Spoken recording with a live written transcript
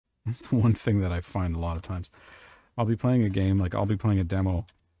That's the one thing that I find a lot of times. I'll be playing a game, like I'll be playing a demo,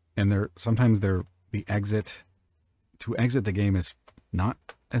 and sometimes the exit, to exit the game is not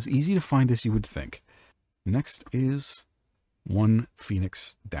as easy to find as you would think. Next is One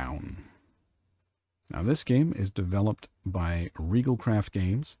FENIX Down. Now this game is developed by Regalcraft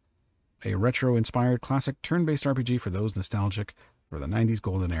Games, a retro-inspired classic turn-based RPG for those nostalgic for the 90s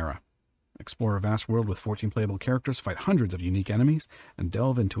golden era. Explore a vast world with 14 playable characters, fight hundreds of unique enemies, and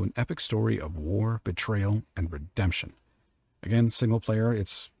delve into an epic story of war, betrayal, and redemption. Again, single player,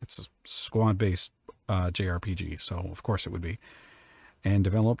 it's a squad-based JRPG, so of course it would be. And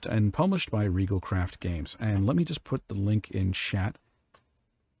developed and published by Regalcraft Games. And let me just put the link in chat.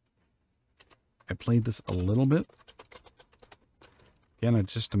 I played this a little bit. Again,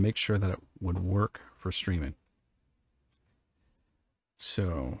 just to make sure that it would work for streaming.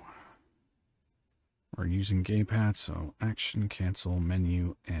 So, we're using gamepad, so action, cancel,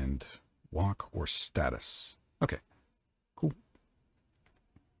 menu, and walk or status. Okay, cool.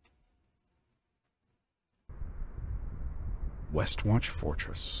 Westwatch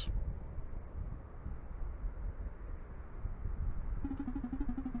Fortress.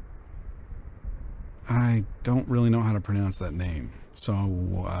 I don't really know how to pronounce that name. So,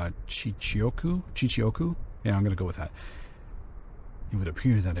 Chichioku? Yeah, I'm going to go with that. It would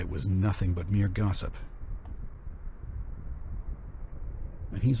appear that it was nothing but mere gossip.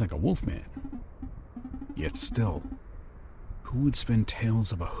 And he's like a wolfman. Yet still, who would spin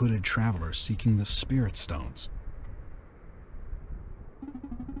tales of a hooded traveler seeking the spirit stones?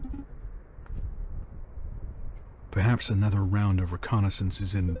 Perhaps another round of reconnaissance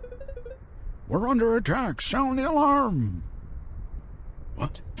is in... We're under attack! Sound the alarm!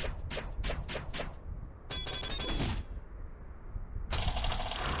 What?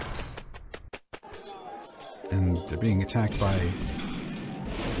 And they're being attacked by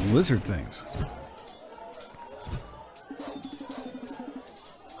lizard things.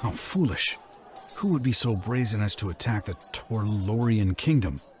 How foolish. Who would be so brazen as to attack the Torlorian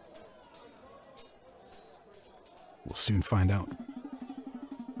kingdom? We'll soon find out.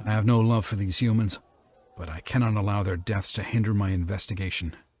 I have no love for these humans, but I cannot allow their deaths to hinder my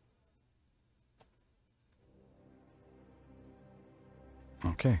investigation.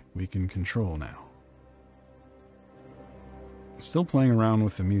 Okay, we can control now. Still playing around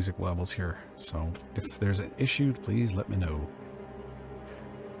with the music levels here, so if there's an issue, please let me know.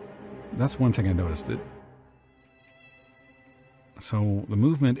 That's one thing I noticed. So the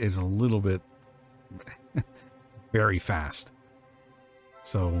movement is a little bit very fast.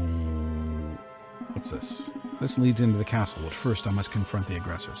 So what's this? This leads into the castle, but first I must confront the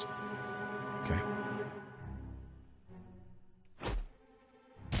aggressors. Okay.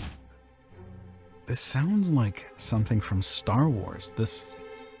 This sounds like something from Star Wars. This...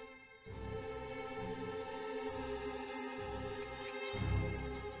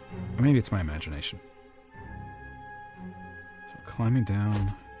 Or maybe it's my imagination. So we're climbing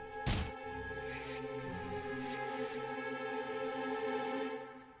down.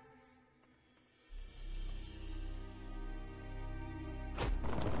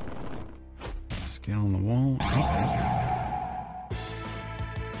 Scale on the wall. Okay.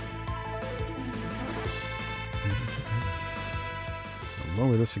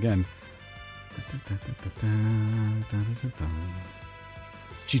 Lower this again.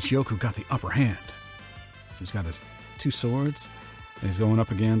 Chichioku got the upper hand. So he's got his two swords, and he's going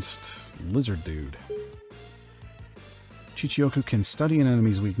up against Lizard Dude. Chichioku can study an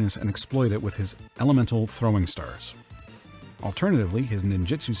enemy's weakness and exploit it with his elemental throwing stars. Alternatively, his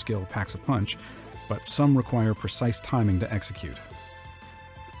ninjutsu skill packs a punch, but some require precise timing to execute.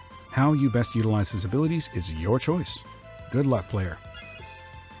 How you best utilize his abilities is your choice. Good luck, player.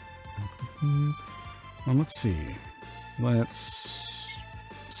 Well, let's see. Let's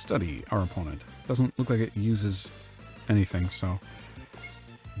study our opponent. Doesn't look like it uses anything, so...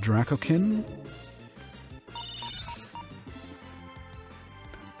 Dracokin.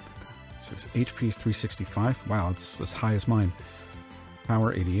 So his HP is 365. Wow, it's as high as mine.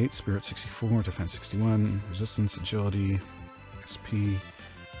 Power 88, Spirit 64, Defense 61, Resistance, Agility, SP.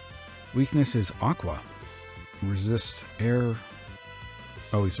 Weakness is Aqua. Resist air...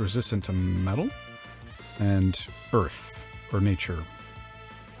 Oh, he's resistant to metal and earth, or nature.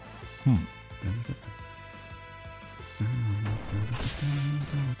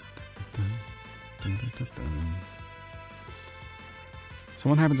 So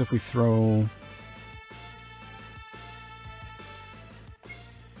what happens if we throw...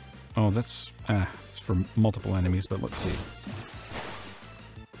 Oh, that's... it's for multiple enemies, but let's see.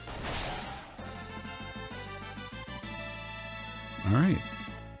 Alright.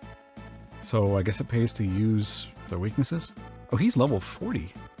 So I guess it pays to use their weaknesses. Oh, he's level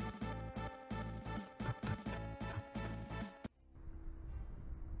 40.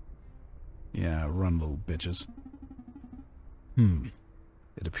 Yeah, run, little bitches.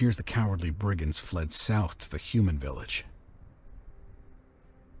 It appears the cowardly brigands fled south to the human village.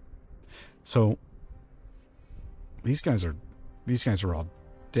 So these guys are all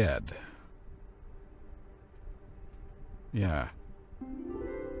dead. Yeah.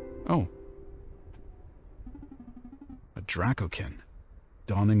 Oh. A Dracokin.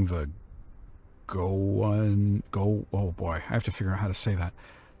 Donning the oh boy, I have to figure out how to say that.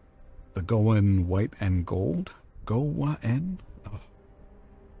 The Goan white and gold? Goan? Oh.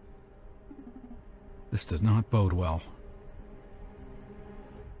 This does not bode well.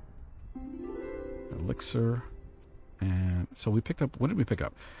 Elixir. And so we picked up, what did we pick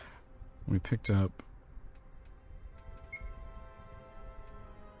up? We picked up,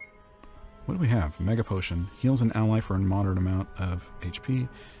 what do we have? Mega Potion. Heals an ally for a moderate amount of HP.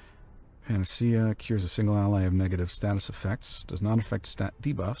 Panacea. Cures a single ally of negative status effects. Does not affect stat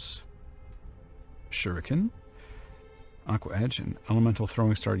debuffs. Shuriken. Aqua Edge. An elemental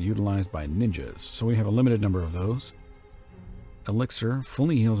throwing star utilized by ninjas. So we have a limited number of those. Elixir.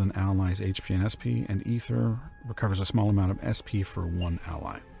 Fully heals an ally's HP and SP. And Ether. Recovers a small amount of SP for one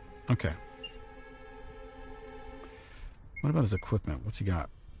ally. Okay. What about his equipment? What's he got?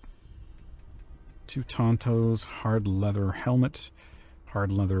 2 Tontos, hard leather helmet,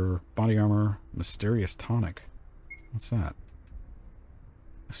 hard leather body armor, mysterious tonic. What's that?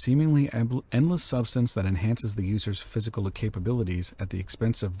 A seemingly endless substance that enhances the user's physical capabilities at the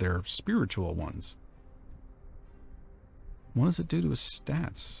expense of their spiritual ones. What does it do to his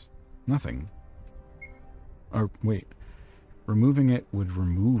stats? Nothing. Or, wait. Removing it would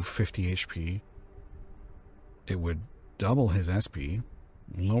remove 50 HP. It would double his SP.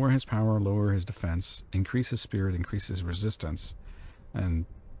 Lower his power, lower his defense, increase his spirit, increase his resistance, and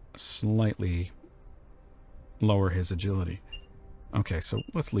slightly lower his agility. Okay, so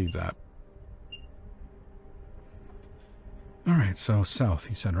let's leave that. Alright, so south,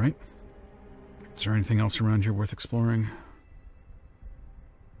 he said, right? Is there anything else around here worth exploring?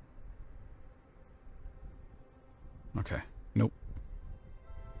 Okay, nope.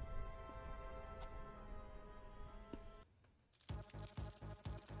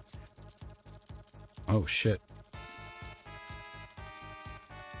 Oh, shit.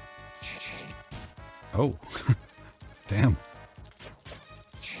 Oh. Damn.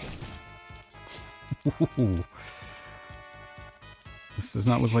 Ooh. This does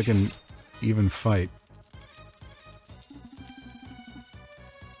not look like an even fight.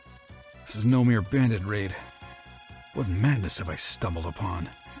 This is no mere bandit raid. What madness have I stumbled upon?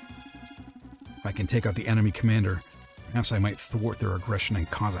 If I can take out the enemy commander, perhaps I might thwart their aggression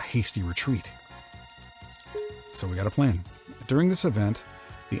and cause a hasty retreat. So we got a plan. During this event,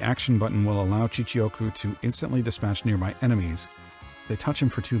 the action button will allow Chichioku to instantly dispatch nearby enemies. If they touch him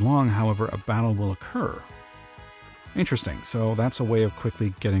for too long, however, a battle will occur. Interesting. So that's a way of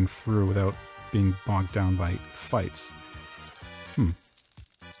quickly getting through without being bogged down by fights.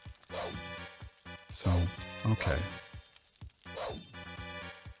 So, okay.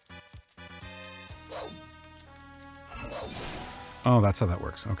 Oh, that's how that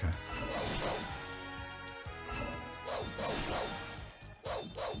works. Okay.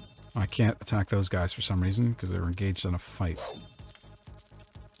 I can't attack those guys for some reason, because they're engaged in a fight.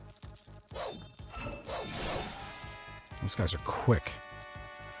 Those guys are quick.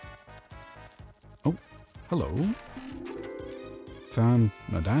 Oh, hello. Found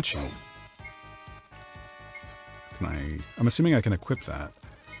Nadachi. I'm assuming I can equip that.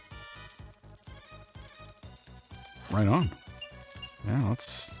 Right on. Yeah,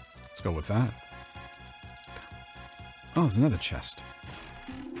 let's go with that. Oh, there's another chest.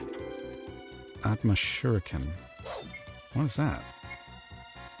 Atma Shuriken. What is that?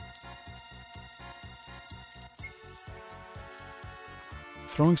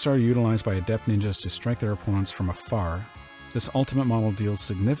 Throwing star utilized by adept ninjas to strike their opponents from afar. This ultimate model deals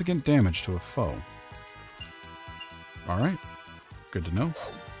significant damage to a foe. Alright. Good to know.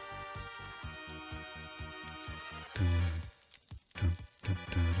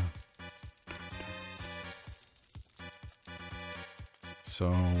 So,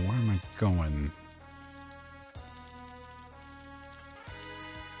 where am I going?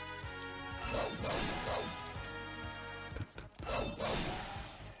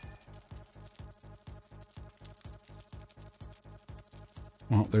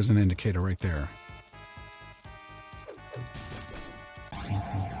 Well, there's an indicator right there.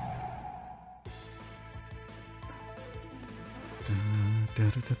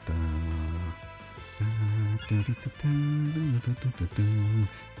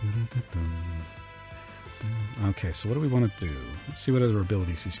 Okay, so what do we want to do? Let's see what other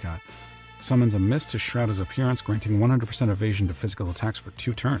abilities he's got. Summons a mist to shroud his appearance, granting 100% evasion to physical attacks for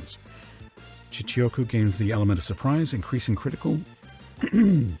 2 turns. Chichioku gains the element of surprise, increasing critical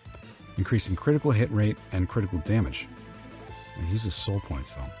hit rate and critical damage. And he uses soul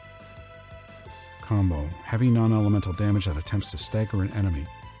points though. Combo. Heavy non-elemental damage that attempts to stagger an enemy.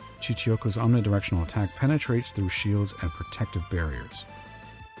 Chichioku's omnidirectional attack penetrates through shields and protective barriers.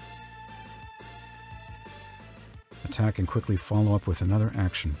 Attack and quickly follow up with another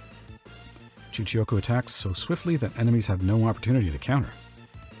action. Chichioku attacks so swiftly that enemies have no opportunity to counter.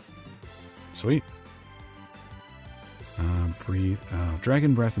 Sweet. Breathe.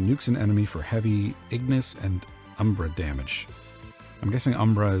 Dragon Breath nukes an enemy for heavy Ignis and Umbra damage. I'm guessing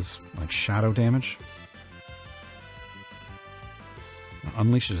Umbra is like shadow damage.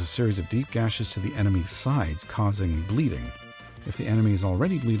 Unleashes a series of deep gashes to the enemy's sides, causing bleeding. If the enemy is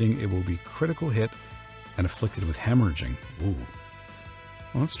already bleeding, it will be critical hit and afflicted with hemorrhaging. Ooh.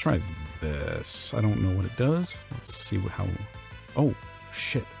 Well, let's try this. I don't know what it does. Let's see how... Oh,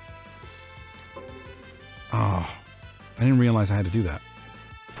 shit. Oh, I didn't realize I had to do that.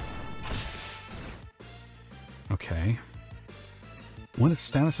 Okay. What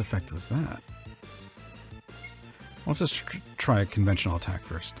status effect was that? Let's just try a conventional attack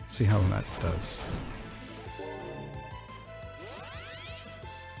first. See how that does.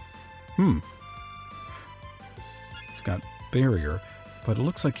 He's got barrier, but it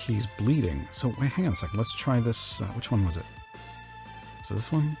looks like he's bleeding. So, wait, hang on a second. Let's try this. Which one was it? So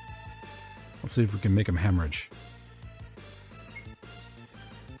this one? Let's see if we can make him hemorrhage.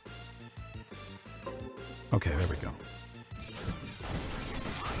 Okay, there we go.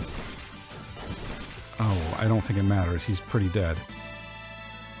 Oh, I don't think it matters. He's pretty dead.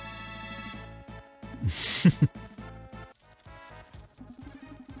 It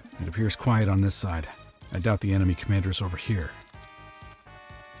appears quiet on this side. I doubt the enemy commander is over here.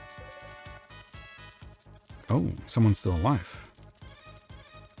 Oh, someone's still alive.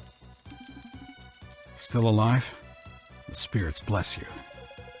 Still alive? The spirits bless you.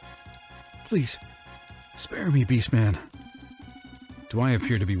 Please, spare me, Beastman. Do I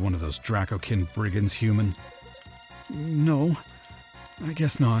appear to be one of those Dracokin brigands, human? No, I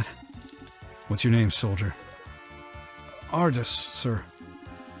guess not. What's your name, soldier? Ardis, sir.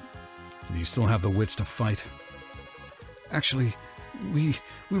 Do you still have the wits to fight? Actually, we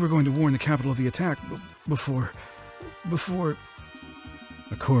were going to warn the capital of the attack before...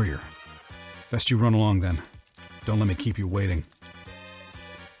 A courier. Best you run along, then. Don't let me keep you waiting.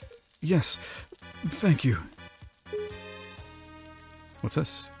 Yes, thank you. What's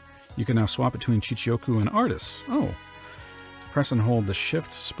this? You can now swap between Chichioku and Ardis. Oh. Press and hold the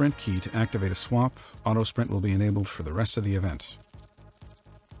Shift Sprint key to activate a swap. Auto Sprint will be enabled for the rest of the event.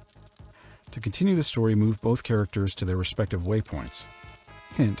 To continue the story, move both characters to their respective waypoints.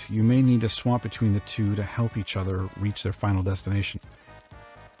 Hint, you may need to swap between the two to help each other reach their final destination.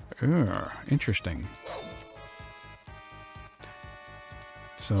 Interesting.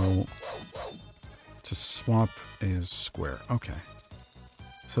 So, to swap is square. Okay.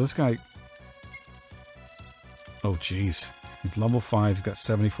 So this guy... Oh, jeez. He's level 5, he's got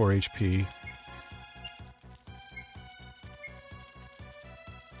 74 HP.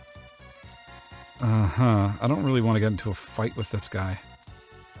 I don't really want to get into a fight with this guy.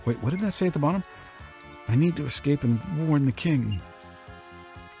 Wait, what did that say at the bottom? I need to escape and warn the king.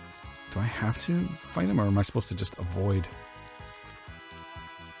 Do I have to fight him, or am I supposed to just avoid?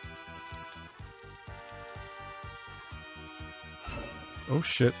 Oh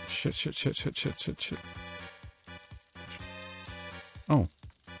shit, shit. Oh.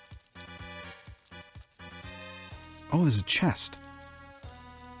 Oh, there's a chest.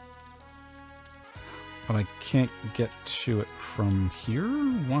 But I can't get to it from here?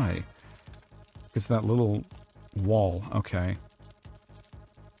 Why? It's that little wall. Okay.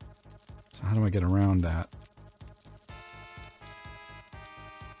 So how do I get around that?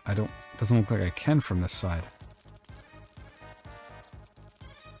 Doesn't look like I can from this side.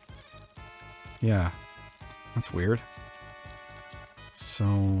 Yeah. That's weird. So...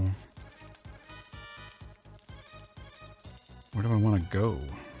 where do I want to go?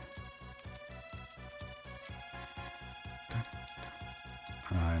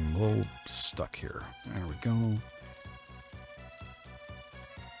 I'm a little stuck here. There we go.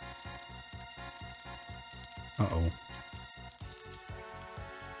 Uh-oh.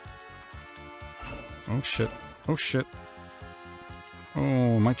 Oh shit. Oh shit. Oh,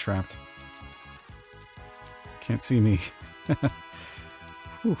 am I trapped? Can't see me.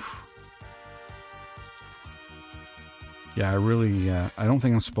 Oof. Yeah, I really, I don't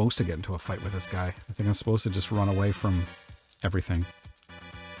think I'm supposed to get into a fight with this guy. I think I'm supposed to just run away from everything.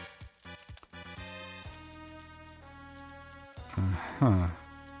 Uh-huh.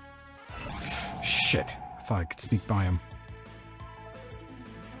 Shit. I thought I could sneak by him.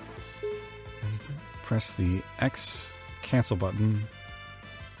 Press the X cancel button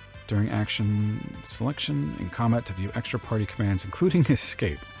during action selection in combat to view extra party commands, including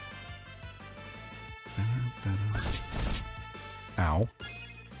escape. Ow.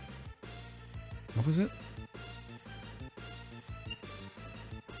 What was it?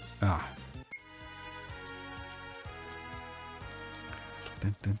 Ah.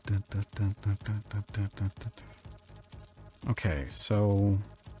 Okay, so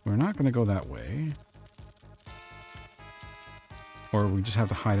we're not going to go that way. Or we just have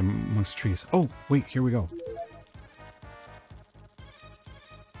to hide amongst trees. Oh, wait, here we go.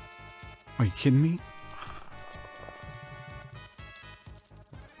 Are you kidding me?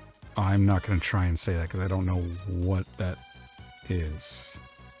 I'm not going to try and say that because I don't know what that is.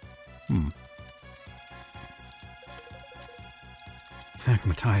 Thank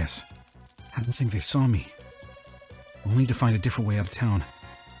Matthias. I don't think they saw me. We'll need to find a different way out of town.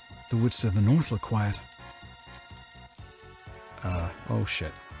 The woods to the north look quiet. Oh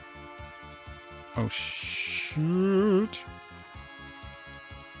shit. Oh shit.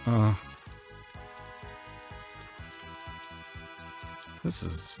 This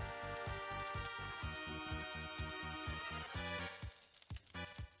is...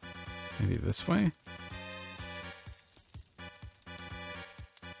 Maybe this way?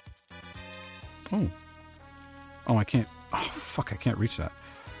 Oh. Oh, I can't... Oh, fuck, I can't reach that.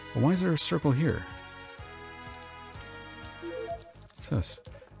 Well, why is there a circle here? What's this?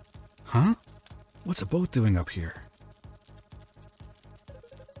 Huh? What's a boat doing up here?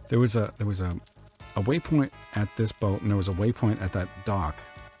 There was a waypoint at this boat, and there was a waypoint at that dock.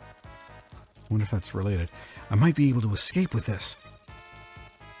 I wonder if that's related. I might be able to escape with this.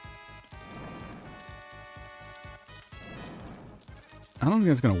 I don't think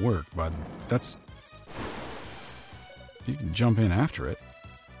that's gonna work, but that's... You can jump in after it.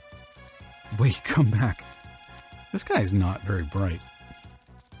 Wait, come back. This guy's not very bright.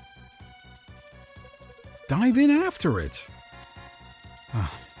 Dive in after it!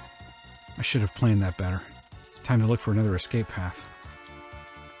 Oh, I should have planned that better. Time to look for another escape path.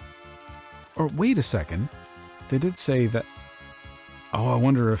 Or wait a second. They did say that... Oh, I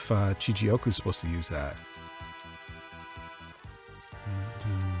wonder if Chichioku's supposed to use that.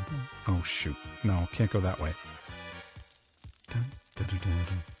 Oh, shoot. No, can't go that way.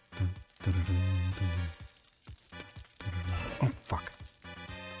 Oh, fuck.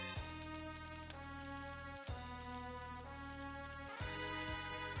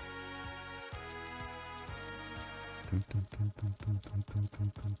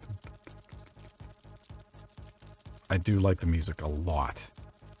 I do like the music a lot.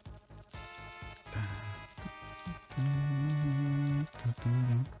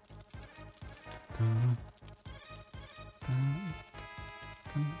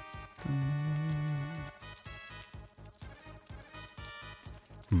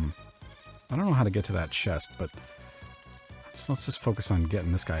 I don't know how to get to that chest, but let's just focus on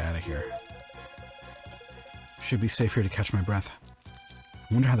getting this guy out of here. Should be safe here to catch my breath.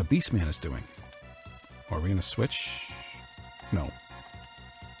 I wonder how the Beastman is doing. Or are we gonna switch? No.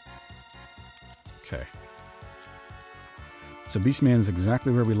 Okay. So Beastman is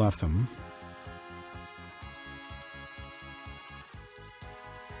exactly where we left him.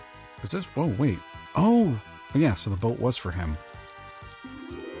 Is this... Whoa, wait. Oh! Yeah, so the boat was for him.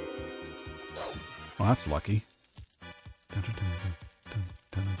 Well, that's lucky.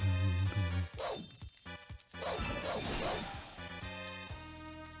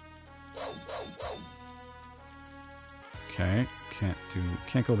 Okay,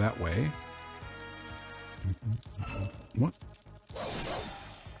 can't go that way. What?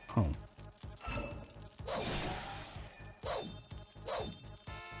 Oh.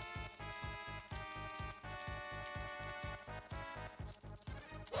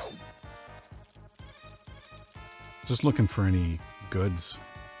 Just looking for any goods.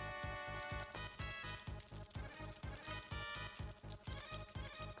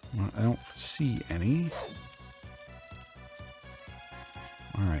 Well, I don't see any.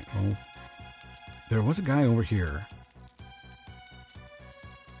 Alright, well, there was a guy over here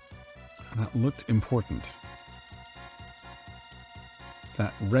that looked important.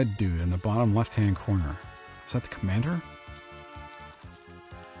 That red dude in the bottom left-hand corner. Is that the commander?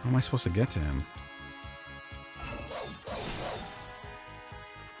 How am I supposed to get to him?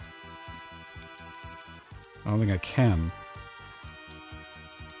 I don't think I can.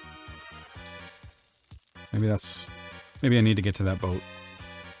 Maybe that's... Maybe I need to get to that boat.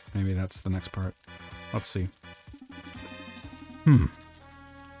 Maybe that's the next part. Let's see.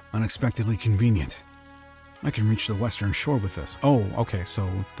 Unexpectedly convenient. I can reach the western shore with this. Oh, okay, so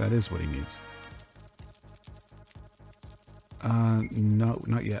that is what he needs. No,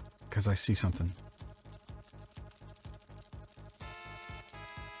 not yet, because I see something.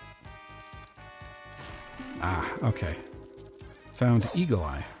 Ah, okay. Found Eagle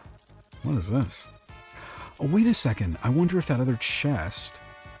Eye. What is this? Oh, wait a second. I wonder if that other chest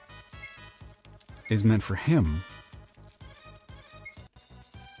is meant for him.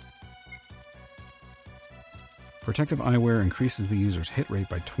 Protective eyewear increases the user's hit rate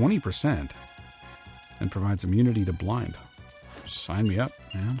by 20% and provides immunity to blind. Sign me up,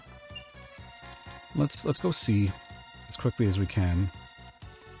 man. Let's go see as quickly as we can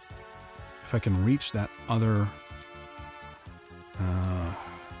if I can reach that other...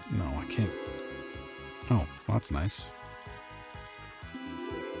 no, I can't. Oh, well, that's nice.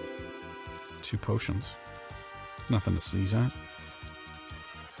 2 potions. Nothing to sneeze at.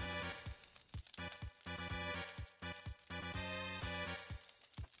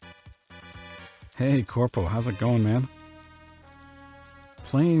 Hey, Corpo, how's it going, man?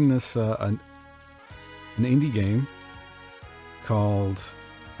 Playing this, an indie game called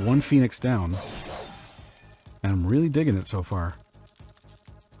One Phoenix Down, and I'm really digging it so far.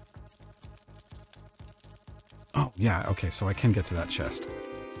 Oh, yeah, okay, so I can get to that chest.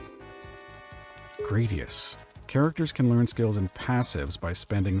 Gradius. Characters can learn skills and passives by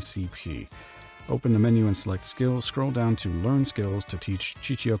spending CP. Open the menu and select skills. Scroll down to learn skills to teach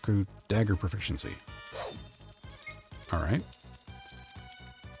Chichioku dagger proficiency. Alright.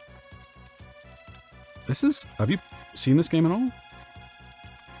 This is... Have you seen this game at all?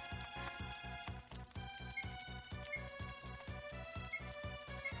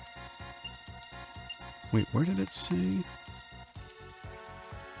 Wait, where did it say?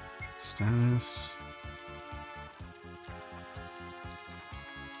 Status...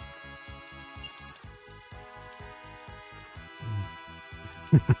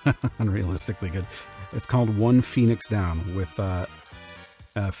 Unrealistically good. It's called One Phoenix Down with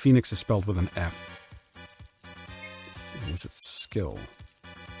Phoenix is spelled with an F. Was it skill?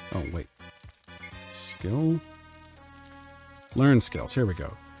 Oh wait. Skill? Learn skills. Here we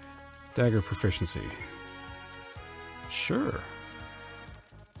go. Dagger proficiency. Sure.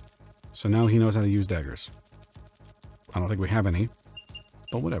 So now he knows how to use daggers. I don't think we have any,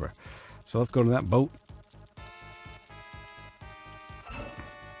 but whatever. So let's go to that boat.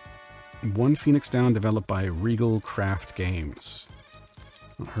 One Phoenix Down, developed by Regal Craft Games.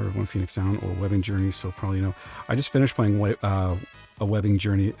 Not heard of One Phoenix Down or Webbing Journey, so probably no. I just finished playing a Webbing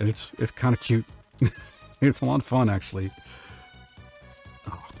Journey, and it's kind of cute. It's a lot of fun, actually.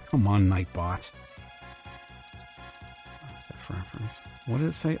 Oh, come on, Nightbot. For reference. What did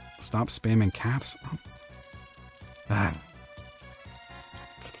it say? Stop spamming caps? Oh. Ah.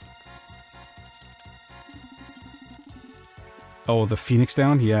 Oh, the Phoenix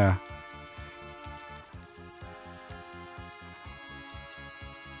Down? Yeah.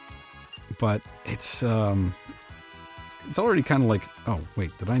 But it's already kind of like, oh,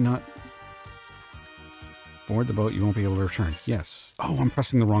 wait, did I not board the boat? You won't be able to return. Yes. Oh, I'm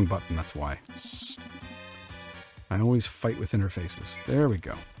pressing the wrong button. That's why. I always fight with interfaces. There we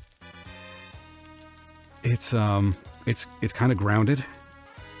go. It's kind of grounded.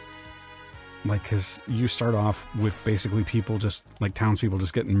 Like, because you start off with basically people just, like, townspeople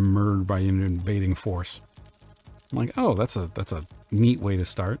just getting murdered by an invading force. I'm like, oh, that's a neat way to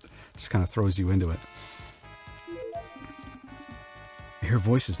start. Just kind of throws you into it. I hear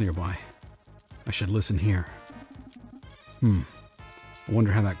voices nearby. I should listen here. I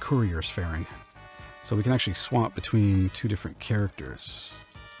wonder how that courier's faring. So we can actually swap between 2 different characters.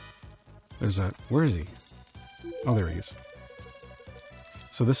 There's a... Where is he? Oh, there he is.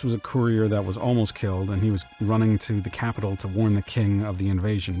 So this was a courier that was almost killed, and he was running to the capital to warn the king of the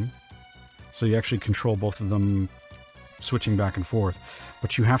invasion. So you actually control both of them, switching back and forth.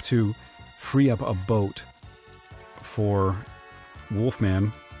 But you have to free up a boat for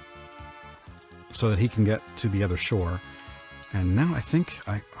Wolfman so that he can get to the other shore. And now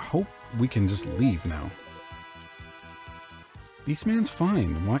I hope we can just leave now. Beastman's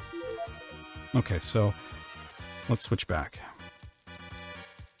fine. What? Okay, so let's switch back.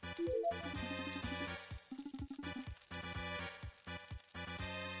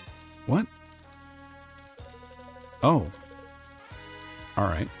 What? Oh.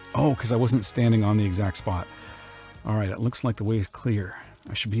 Alright. Oh, because I wasn't standing on the exact spot. Alright, it looks like the way is clear.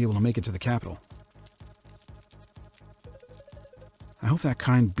 I should be able to make it to the capital. I hope that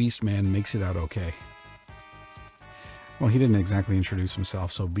kind beast man makes it out okay. Well, he didn't exactly introduce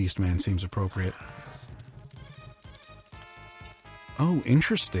himself, so beast man seems appropriate. Oh,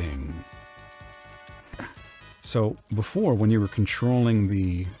 interesting. So, before, when you were controlling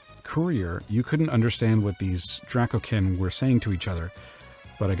the courier, you couldn't understand what these Dracokin were saying to each other,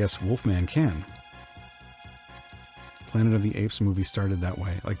 but I guess Wolfman can. Planet of the Apes movie started that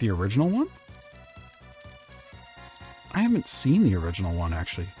way. Like the original one? I haven't seen the original one,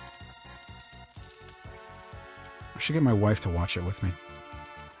 actually. I should get my wife to watch it with me.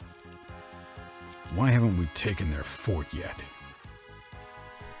 Why haven't we taken their fort yet?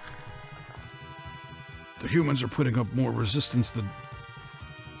 The humans are putting up more resistance than...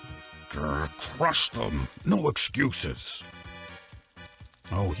 Crush them! No excuses!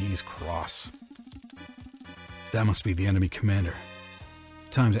 Oh, he's cross. That must be the enemy commander.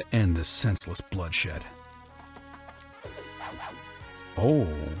 Time to end this senseless bloodshed. Oh.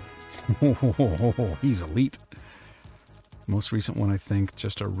 He's elite. Most recent one, I think,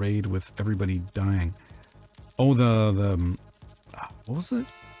 just a raid with everybody dying. Oh, what was it?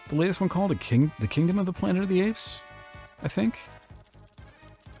 The latest one called? The Kingdom of the Planet of the Apes? I think?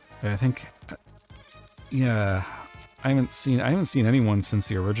 Yeah. I haven't seen anyone since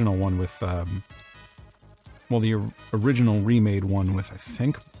the original one with, well, the original remade one with,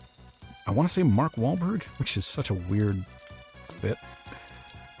 I want to say Mark Wahlberg, which is such a weird fit.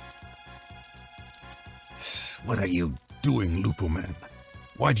 What are you doing, Lupo-man?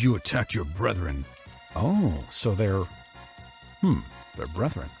 Why'd you attack your brethren? Oh, so they're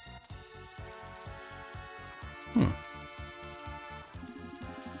brethren.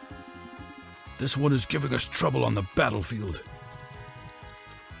 This one is giving us trouble on the battlefield.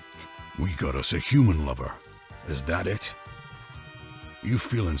 We got us a human lover. Is that it? You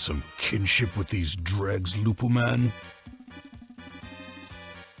feeling some kinship with these dregs, Lupo-man?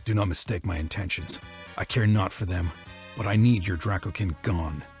 Do not mistake my intentions. I care not for them, but I need your Dracokin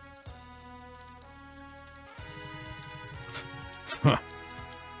gone.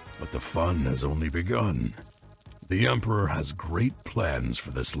 But the fun has only begun. The Emperor has great plans for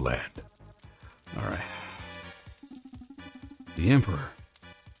this land. Alright. The Emperor.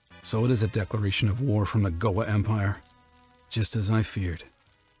 So it is a declaration of war from the Goa Empire. Just as I feared.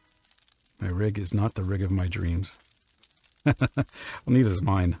 My rig is not the rig of my dreams. Well, neither is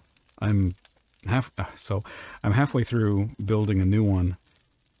mine. I'm halfway through building a new one,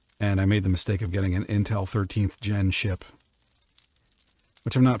 and I made the mistake of getting an Intel 13th Gen ship,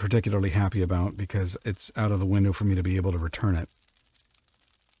 which I'm not particularly happy about because it's out of the window for me to be able to return it.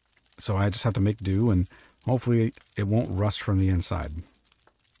 So I just have to make do, and hopefully it won't rust from the inside.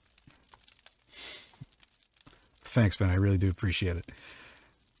 Thanks, man. I really do appreciate it.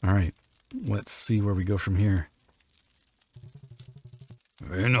 All right. Let's see where we go from here.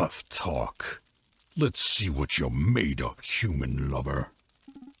 Enough talk. Let's see what you're made of, human lover.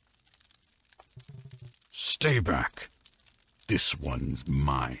 Stay back. This one's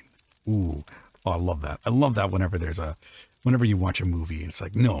mine. Ooh. Oh, I love that. I love that whenever you watch a movie, it's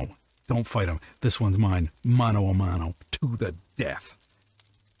like, no, don't fight him. This one's mine. Mano a mano. To the death.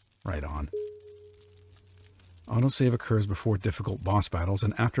 Right on. Autosave occurs before difficult boss battles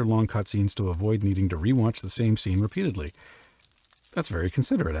and after long cutscenes to avoid needing to rewatch the same scene repeatedly. That's very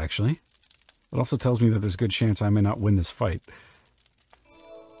considerate, actually. It also tells me that there's a good chance I may not win this fight.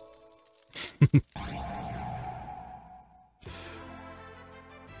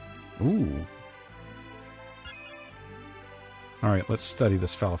 Ooh. Alright, let's study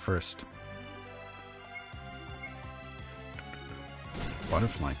this fella first.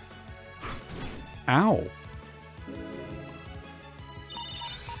 Butterfly. Ow!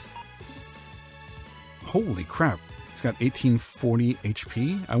 Holy crap. He's got 1840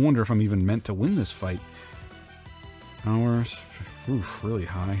 HP. I wonder if I'm even meant to win this fight. Powers. Oof, really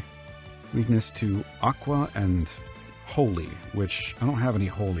high. Weakness to Aqua and Holy, which I don't have any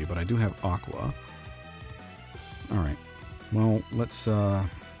Holy, but I do have Aqua. Alright. Well, let's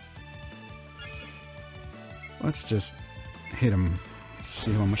just hit him.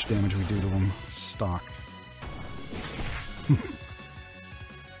 See how much damage we do to him. Stock.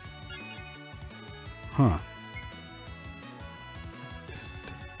 Huh.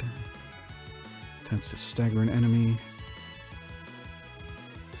 Attempts to stagger an enemy.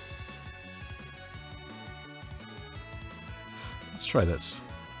 Let's try this.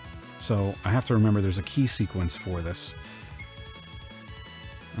 So, I have to remember there's a key sequence for this.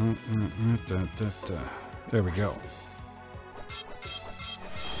 There we go.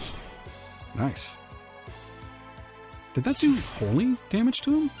 Nice. Did that do holy damage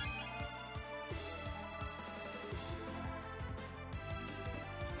to him?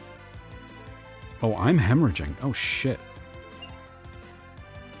 Oh, I'm hemorrhaging. Oh, shit.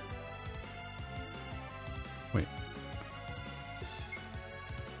 Wait.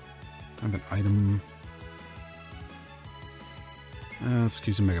 I have an item. Let's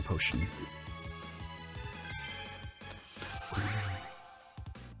use a Mega Potion.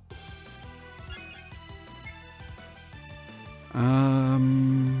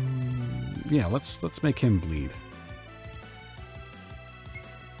 Yeah, let's make him bleed.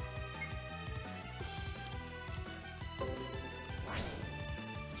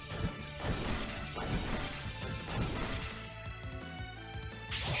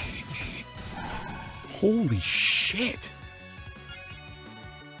 Holy shit!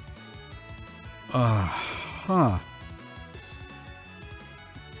 Huh.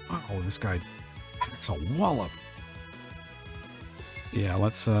 Oh, this guy packs a wallop. Yeah,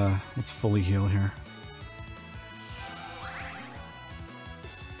 let's fully heal here.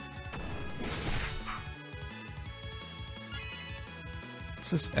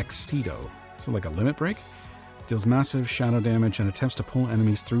 What's this Excedo? Is it like a limit break? Deals massive shadow damage and attempts to pull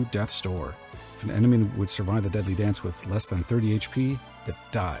enemies through death's door. If an enemy would survive the deadly dance with less than 30 HP, it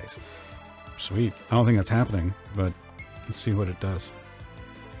dies. Sweet. I don't think that's happening, but let's see what it does.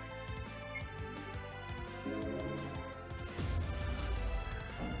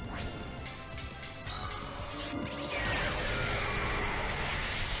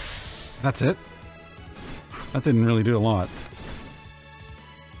 That's it? That didn't really do a lot.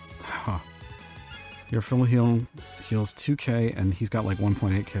 Huh. Your full heal heals 2k, and he's got like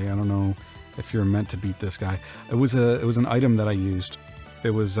 1.8k. I don't know if you're meant to beat this guy. It was an item that I used. It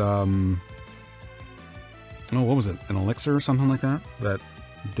was oh, what was it? An elixir or something like that? That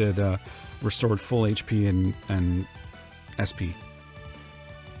did restored full HP and SP.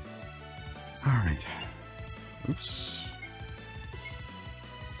 Alright. Oops.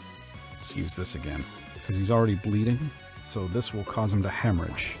 Let's use this again, because he's already bleeding, so this will cause him to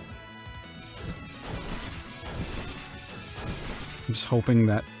hemorrhage. I'm just hoping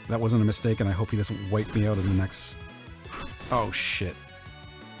that that wasn't a mistake, and I hope he doesn't wipe me out in the next... Oh, shit.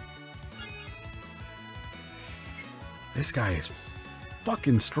 This guy is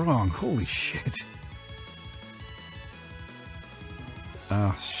fucking strong. Holy shit.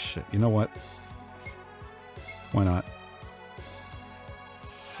 Oh, shit. You know what? Why not?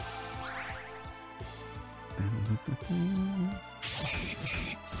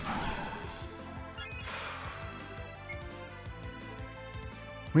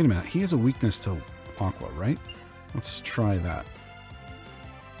 Wait a minute, he has a weakness to Aqua, right? Let's try that.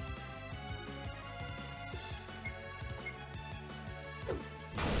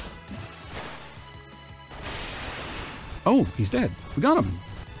 Oh, he's dead. We got him.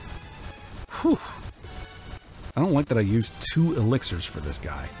 Whew. I don't like that I used 2 elixirs for this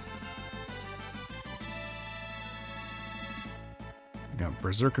guy. Got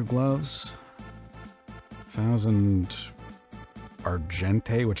Berserker Gloves, 1,000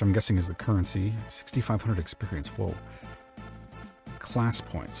 Argente, which I'm guessing is the currency, 6,500 experience, whoa. Class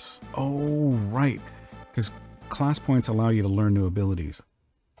points. Oh, right, because class points allow you to learn new abilities.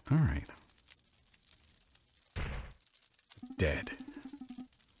 Alright. Dead.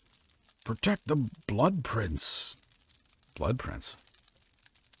 Protect the Blood Prince. Blood Prince.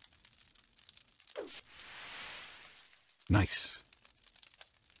 Nice.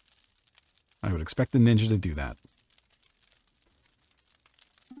 I would expect the ninja to do that.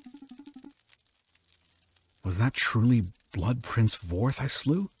 Was that truly Blood Prince Vorth I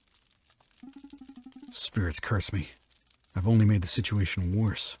slew? Spirits curse me. I've only made the situation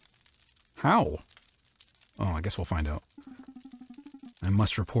worse. How? Oh, I guess we'll find out. I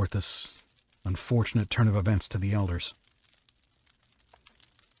must report this unfortunate turn of events to the elders.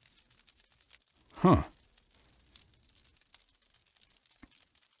 Huh.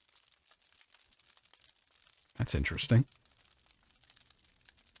 That's interesting.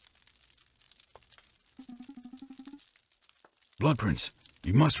 Blood Prince,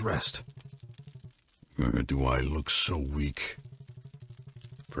 you must rest. Do I look so weak?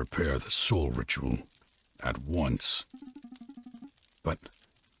 Prepare the soul ritual at once. But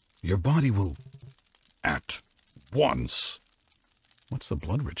your body will... At once. What's the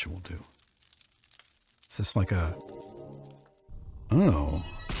blood ritual do? Is this like a... Oh.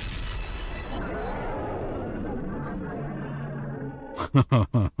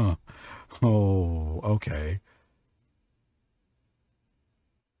 Oh, okay.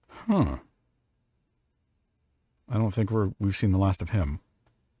 Huh. I don't think we've seen the last of him.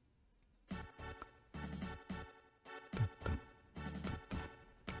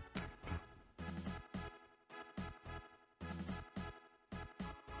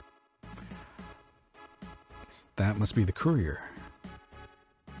 That must be the courier.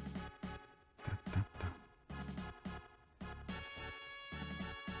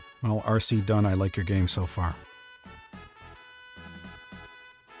 Well, RC Dunn, I like your game so far.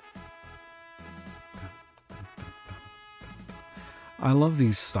 I love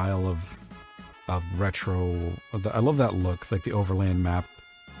these style of retro. I love that look, like the overland map,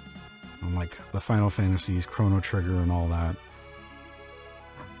 and like the Final Fantasies, Chrono Trigger, and all that.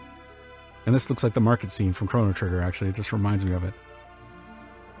 And this looks like the market scene from Chrono Trigger. Actually, it just reminds me of it.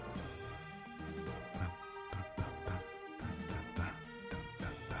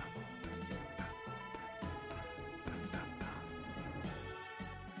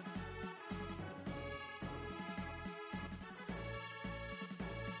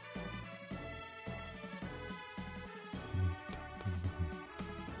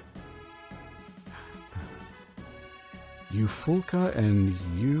 Yufulka and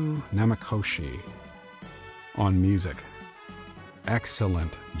Yu Namakoshi on music.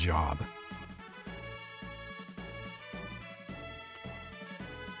 Excellent job.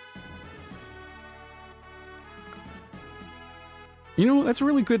 You know, that's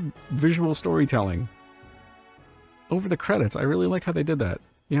really good visual storytelling. Over the credits, I really like how they did that.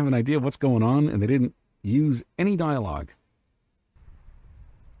 You have an idea of what's going on, and they didn't use any dialogue.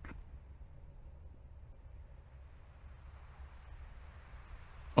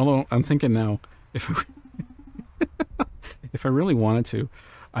 Although, I'm thinking now, if I really wanted to,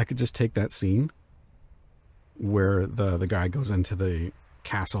 I could just take that scene where the guy goes into the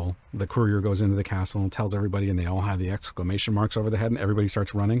castle, the courier goes into the castle and tells everybody, and they all have the exclamation marks over the head, and everybody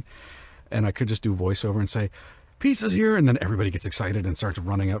starts running. And I could just do voiceover and say, "Pizza's here," and then everybody gets excited and starts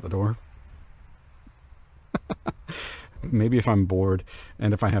running out the door. Maybe if I'm bored,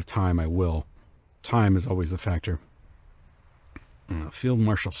 and if I have time, I will. Time is always the factor. Field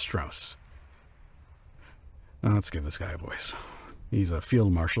Marshal Strauss. Now, let's give this guy a voice. He's a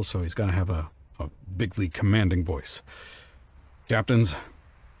field marshal, so he's got to have a bigly commanding voice. Captains,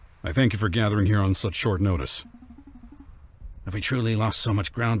 I thank you for gathering here on such short notice. Have we truly lost so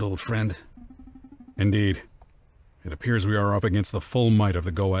much ground, old friend? Indeed. It appears we are up against the full might of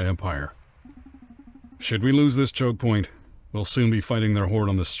the Goa Empire. Should we lose this choke point, we'll soon be fighting their horde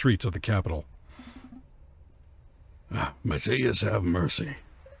on the streets of the capital. Matthias, have mercy.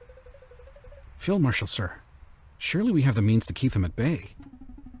 Field Marshal, sir. Surely we have the means to keep them at bay.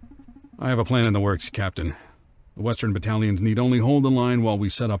 I have a plan in the works, Captain. The Western battalions need only hold the line while we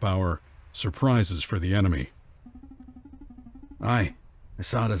set up our surprises for the enemy. Aye. I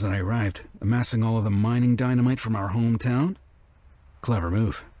saw it as I arrived, amassing all of the mining dynamite from our hometown. Clever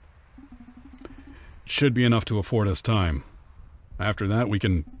move. Should be enough to afford us time. After that, we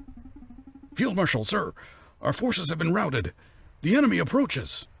can... Field Marshal, sir! Our forces have been routed. The enemy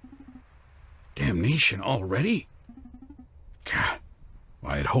approaches. Damnation already? God,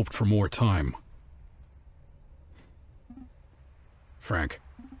 I had hoped for more time. Frank.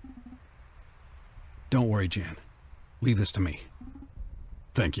 Don't worry, Jan. Leave this to me.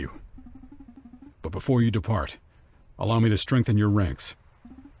 Thank you. But before you depart, allow me to strengthen your ranks.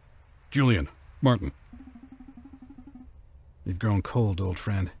 Julian, Martin. You've grown cold, old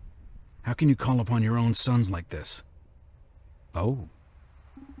friend. How can you call upon your own sons like this? Oh.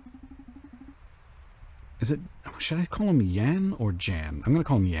 Is it... Should I call him Yan or Jan? I'm going to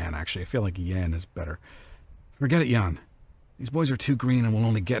call him Yan, actually. I feel like Yan is better. Forget it, Jan. These boys are too green and will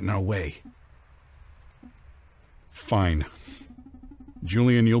only get in our way. Fine.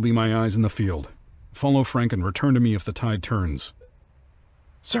 Julian, you'll be my eyes in the field. Follow Frank and return to me if the tide turns.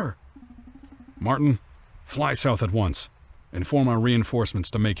 Sir. Martin, fly south at once. Inform our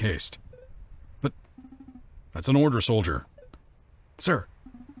reinforcements to make haste. But that's an order, soldier. Sir.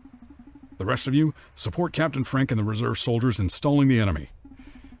 The rest of you, support Captain Frank and the reserve soldiers in stalling the enemy.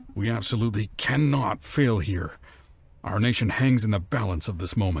 We absolutely cannot fail here. Our nation hangs in the balance of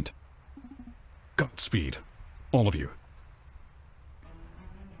this moment. Godspeed, all of you.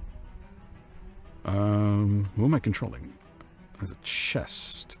 Who am I controlling? There's a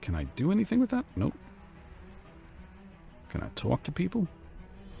chest. Can I do anything with that? Nope. Can I talk to people?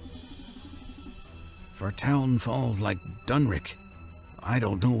 If our town falls like Dunrick, I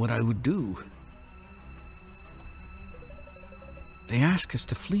don't know what I would do. They ask us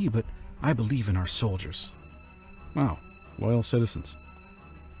to flee, but I believe in our soldiers. Wow, loyal citizens.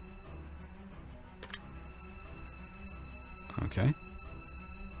 Okay.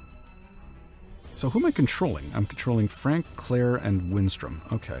 So who am I controlling? I'm controlling Frank, Claire, and Windstrom.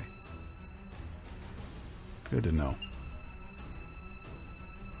 Okay. Good to know.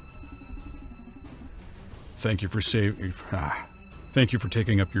 Thank you for Thank you for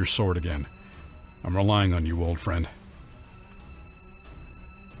taking up your sword again. I'm relying on you, old friend.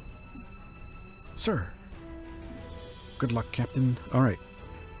 Sir. Good luck, Captain. All right.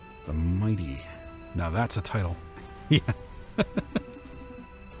 The Mighty. Now that's a title. Yeah.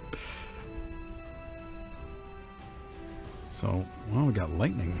 So, well, we got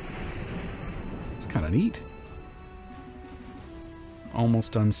lightning. It's kind of neat.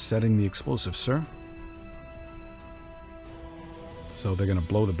 Almost done setting the explosive, sir. So they're going to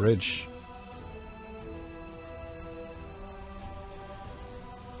blow the bridge.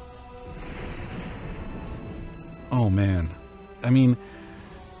 Oh, man. I mean,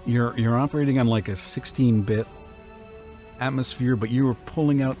 you're operating on like a 16-bit atmosphere, but you were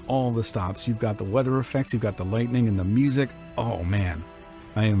pulling out all the stops. You've got the weather effects, you've got the lightning and the music. Oh, man.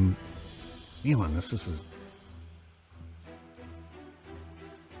 I am feeling this. This is...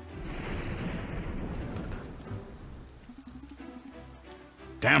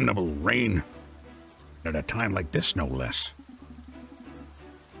 Damnable rain. At a time like this, no less.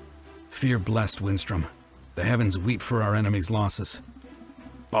 Fear blessed, Windstrom. The heavens weep for our enemies' losses.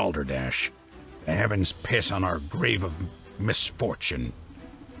 Balderdash. The heavens piss on our grave of misfortune.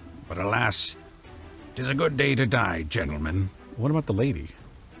 But alas, 'tis a good day to die, gentlemen. What about the lady?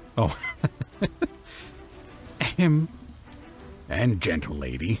 Oh. Him. And gentle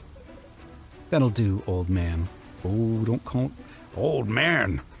lady. That'll do, old man. Oh, don't call it... Old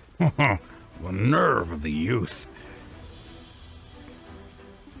man. The nerve of the youth.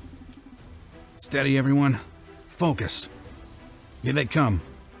 Steady, everyone. Focus. Here they come.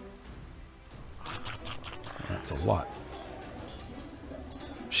 That's a lot.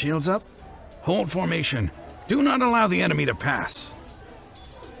 Shields up. Hold formation. Do not allow the enemy to pass.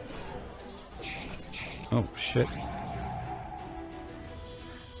 Oh, shit.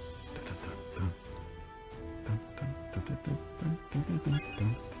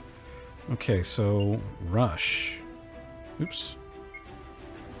 Okay, so rush. Oops.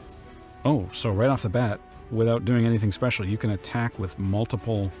 Oh, so right off the bat, without doing anything special, you can attack with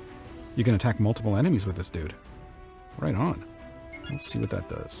multiple... You can attack multiple enemies with this dude. Right on. Let's see what that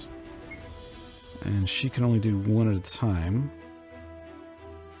does. And she can only do one at a time.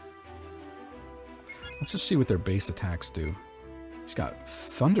 Let's just see what their base attacks do. He's got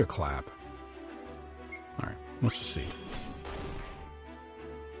Thunderclap. Alright, let's just see.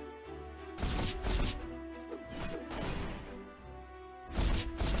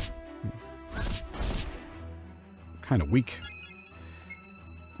 Kind of weak.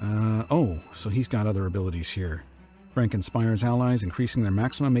 Oh, so he's got other abilities here. Frank inspires allies, increasing their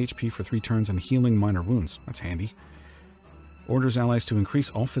maximum HP for 3 turns and healing minor wounds. That's handy. Orders allies to increase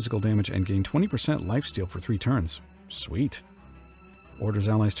all physical damage and gain 20% lifesteal for 3 turns. Sweet. Orders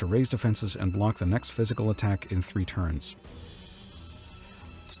allies to raise defenses and block the next physical attack in 3 turns.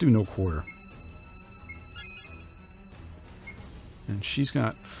 Let's do no quarter. And she's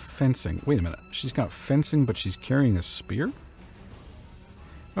got fencing. Wait a minute. She's got fencing, but she's carrying a spear?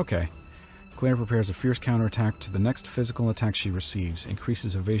 Okay. Claire prepares a fierce counterattack to the next physical attack she receives.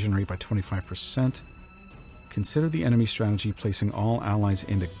 Increases evasion rate by 25%. Consider the enemy strategy, placing all allies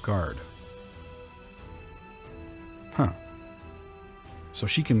into guard. Huh. So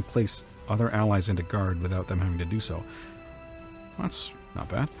she can place other allies into guard without them having to do so. That's not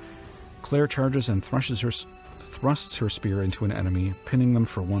bad. Claire charges and thrusts her spear into an enemy, pinning them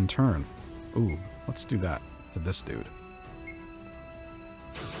for 1 turn. Ooh, let's do that to this dude.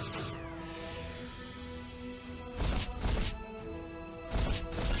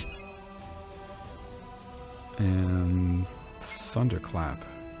 And Thunderclap.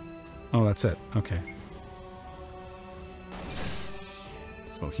 Oh, that's it. Okay.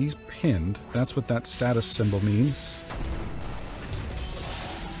 So he's pinned. That's what that status symbol means.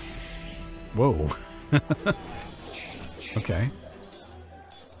 Whoa. Okay.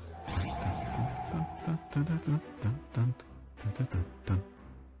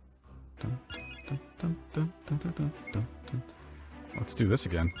 Let's do this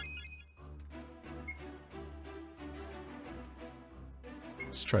again.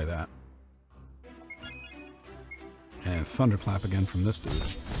 Let's try that. And Thunderclap again from this dude.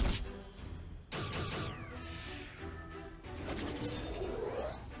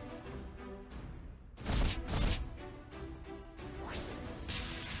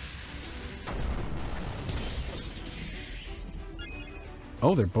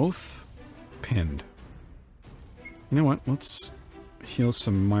 Oh, they're both pinned. You know what? Let's heal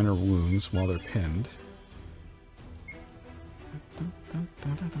some minor wounds while they're pinned.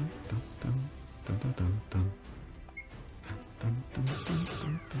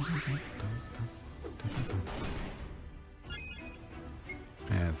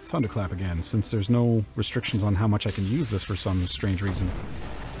 And thunderclap again, since there's no restrictions on how much I can use this for some strange reason.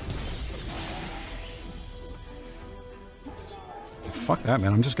 Fuck that,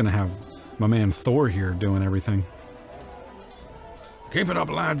 man. I'm just gonna have my man Thor here doing everything. Keep it up,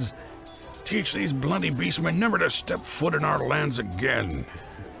 lads. Teach these bloody beastmen never to step foot in our lands again.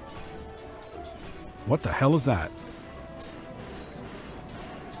 What the hell is that?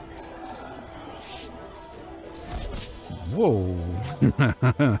 Whoa.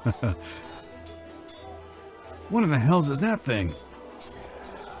 What in the hells is that thing?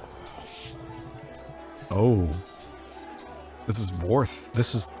 Oh. This is Vorth.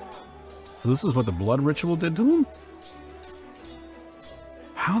 So this is what the blood ritual did to him?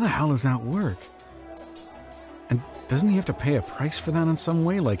 How the hell does that work? And doesn't he have to pay a price for that in some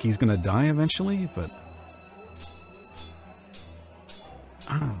way? Like he's gonna die eventually? But...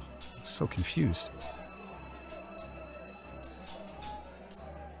 oh, I'm so confused.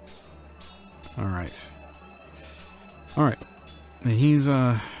 Alright. Alright.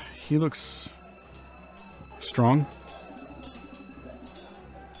 He looks... strong.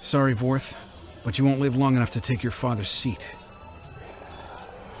 Sorry, Vorth, but you won't live long enough to take your father's seat.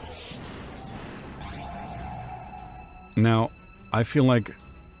 Now, I feel like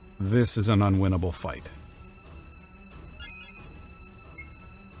this is an unwinnable fight.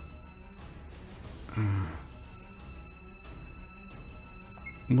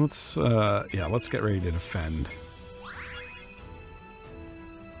 Let's get ready to defend.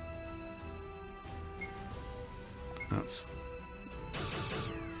 That's...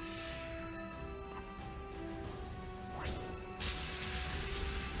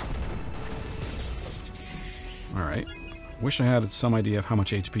 alright. Wish I had some idea of how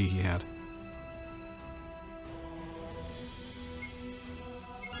much HP he had.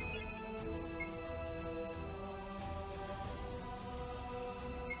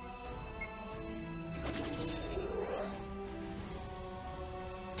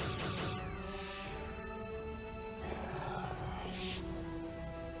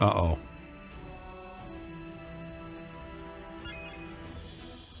 Uh-oh.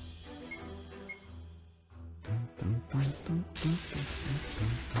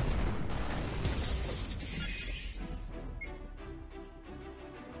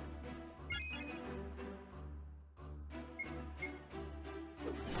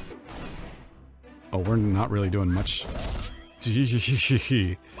 Oh, we're not really doing much.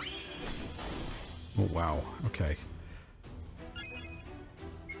 Oh, wow. Okay.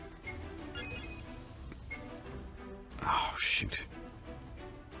 Oh, shoot.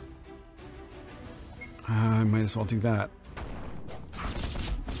 I might as well do that.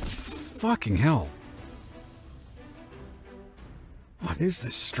 Fucking hell. What is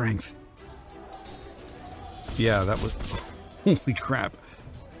this strength? Yeah, that was... holy crap.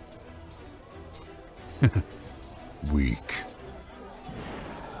 Weak.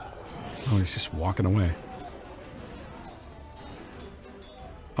 Oh, he's just walking away.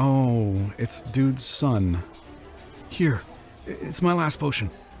 Oh, it's dude's son. Here, it's my last potion.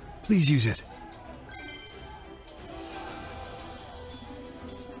 Please use it.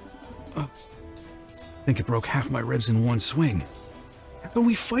 I think it broke half my ribs in one swing. How can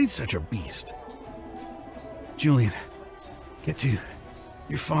we fight such a beast? Julian, get to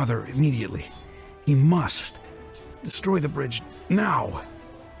your father immediately. He must destroy the bridge now.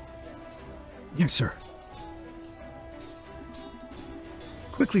 Yes, sir.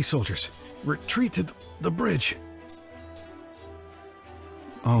 Quickly, soldiers. Retreat to the bridge.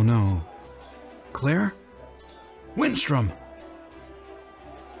 Oh, no. Claire? Windstrom!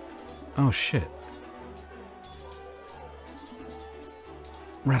 Oh, shit.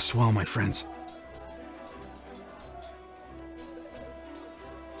 Rest well, my friends.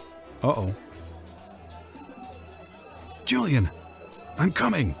 Uh-oh. Julian! I'm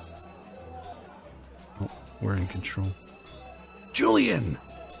coming! Oh, we're in control. Julian!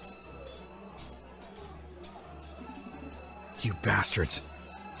 You bastards.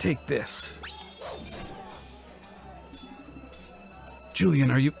 Take this.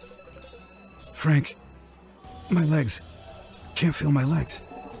 Julian, are you... Frank, my legs. Can't feel my legs.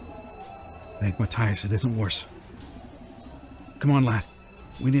 Thank Matthias, it isn't worse. Come on, lad.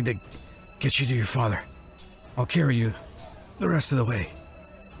 We need to get you to your father. I'll carry you the rest of the way.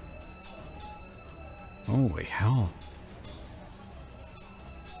 Holy hell.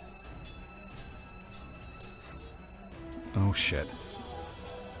 Oh, shit.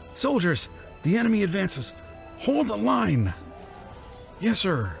 Soldiers, the enemy advances. Hold the line. Yes,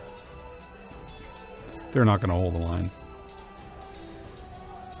 sir. They're not going to hold the line.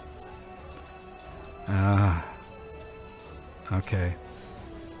 Okay.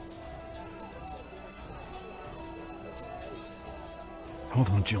 Hold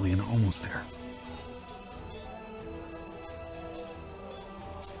on, Julian. Almost there.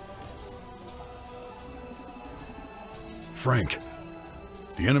 Frank,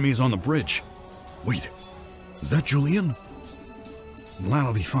 the enemy is on the bridge. Wait, is that Julian?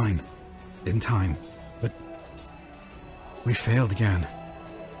 That'll be fine. In time. But we failed again.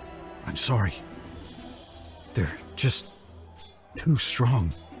 I'm sorry. They're just too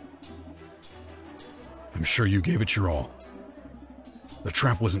strong. I'm sure you gave it your all. The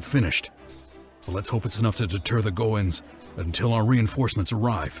trap wasn't finished, but let's hope it's enough to deter the Goins until our reinforcements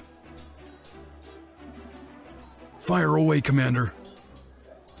arrive. Fire away, Commander.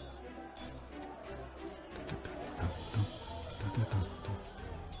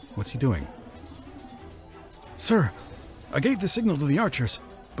 What's he doing? Sir, I gave the signal to the archers,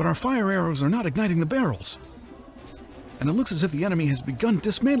 but our fire arrows are not igniting the barrels. And it looks as if the enemy has begun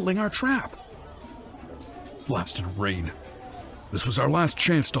dismantling our trap. Blasted rain. This was our last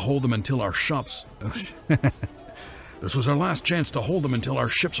chance to hold them until our shops... This was our last chance to hold them until our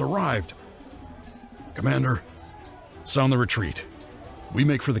ships arrived. Commander, sound the retreat. We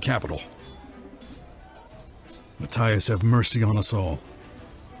make for the capital. Matthias, have mercy on us all.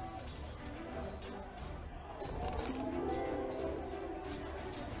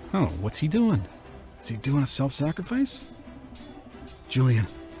 Oh, what's he doing? Is he doing a self-sacrifice? Julian,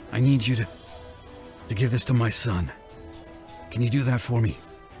 I need you to give this to my son. Can you do that for me?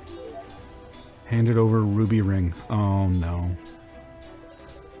 Handed over a ruby ring. Oh, no.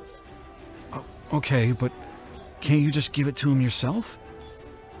 Oh, okay, but can't you just give it to him yourself?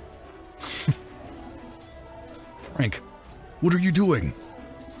 Frank, what are you doing?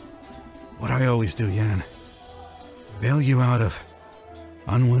 What I always do, Jan. Bail you out of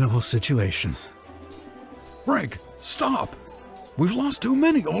unwinnable situations. Frank, stop! We've lost too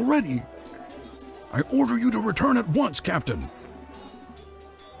many already. I order you to return at once, Captain.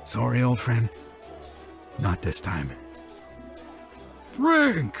 Sorry, old friend. Not this time.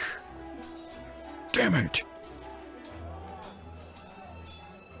 Frank! Damn it!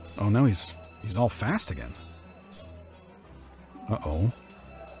 Oh, no, he's all fast again. Uh-oh.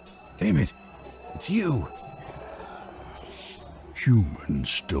 Damn it. It's you. Human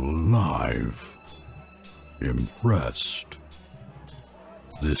still alive. Impressed.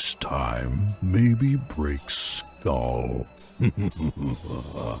 This time, maybe break skull.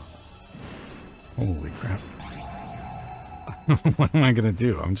 Holy crap. What am I gonna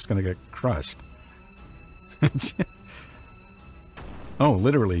do? I'm just gonna get crushed. Oh,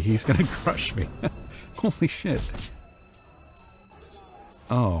 literally, he's gonna crush me. Holy shit.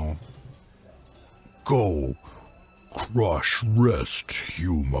 Oh. Go. Crush rest,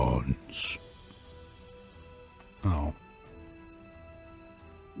 humans. Oh.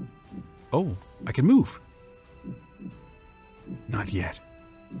 Oh, I can move. Not yet.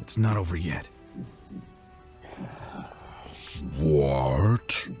 It's not over yet.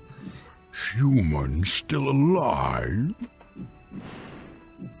 What? Humans still alive?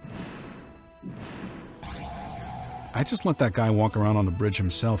 I just let that guy walk around on the bridge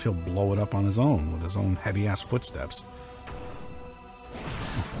himself. He'll blow it up on his own with his own heavy-ass footsteps.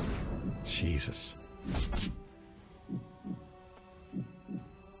 Jesus.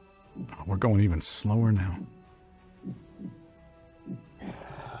 Oh, we're going even slower now.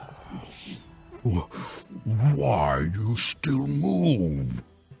 Why you still move?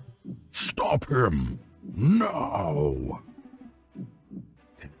 Stop him! Now!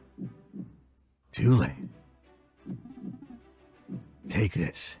 Too late. Take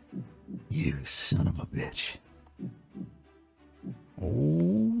this, you son of a bitch.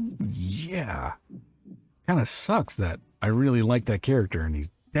 Oh, yeah. Kinda sucks that I really like that character and he's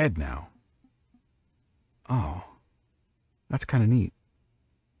dead now. Oh, that's kinda neat.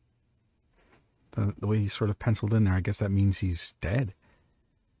 The way he's sort of penciled in there, I guess that means he's dead.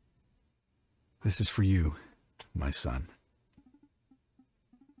 This is for you, my son.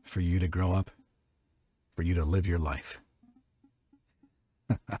 For you to grow up. For you to live your life.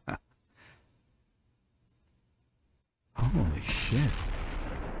 Holy shit.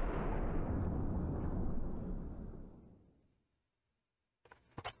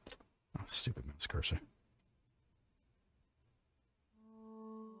 Oh, stupid mouse cursor.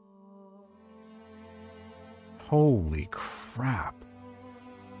 Holy crap.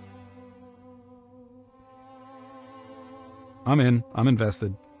 I'm in. I'm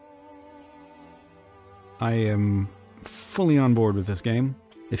invested. I am fully on board with this game.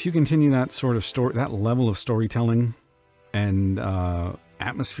 If you continue that sort of story, that level of storytelling and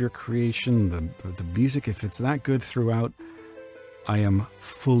atmosphere creation, the music, if it's that good throughout, I am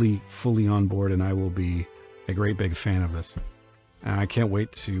fully on board and I will be a great big fan of this. And I can't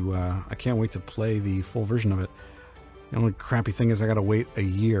wait to play the full version of it. The only crappy thing is I gotta wait a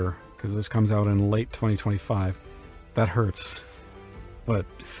year because this comes out in late 2025. That hurts, but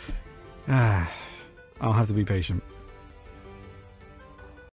I'll have to be patient.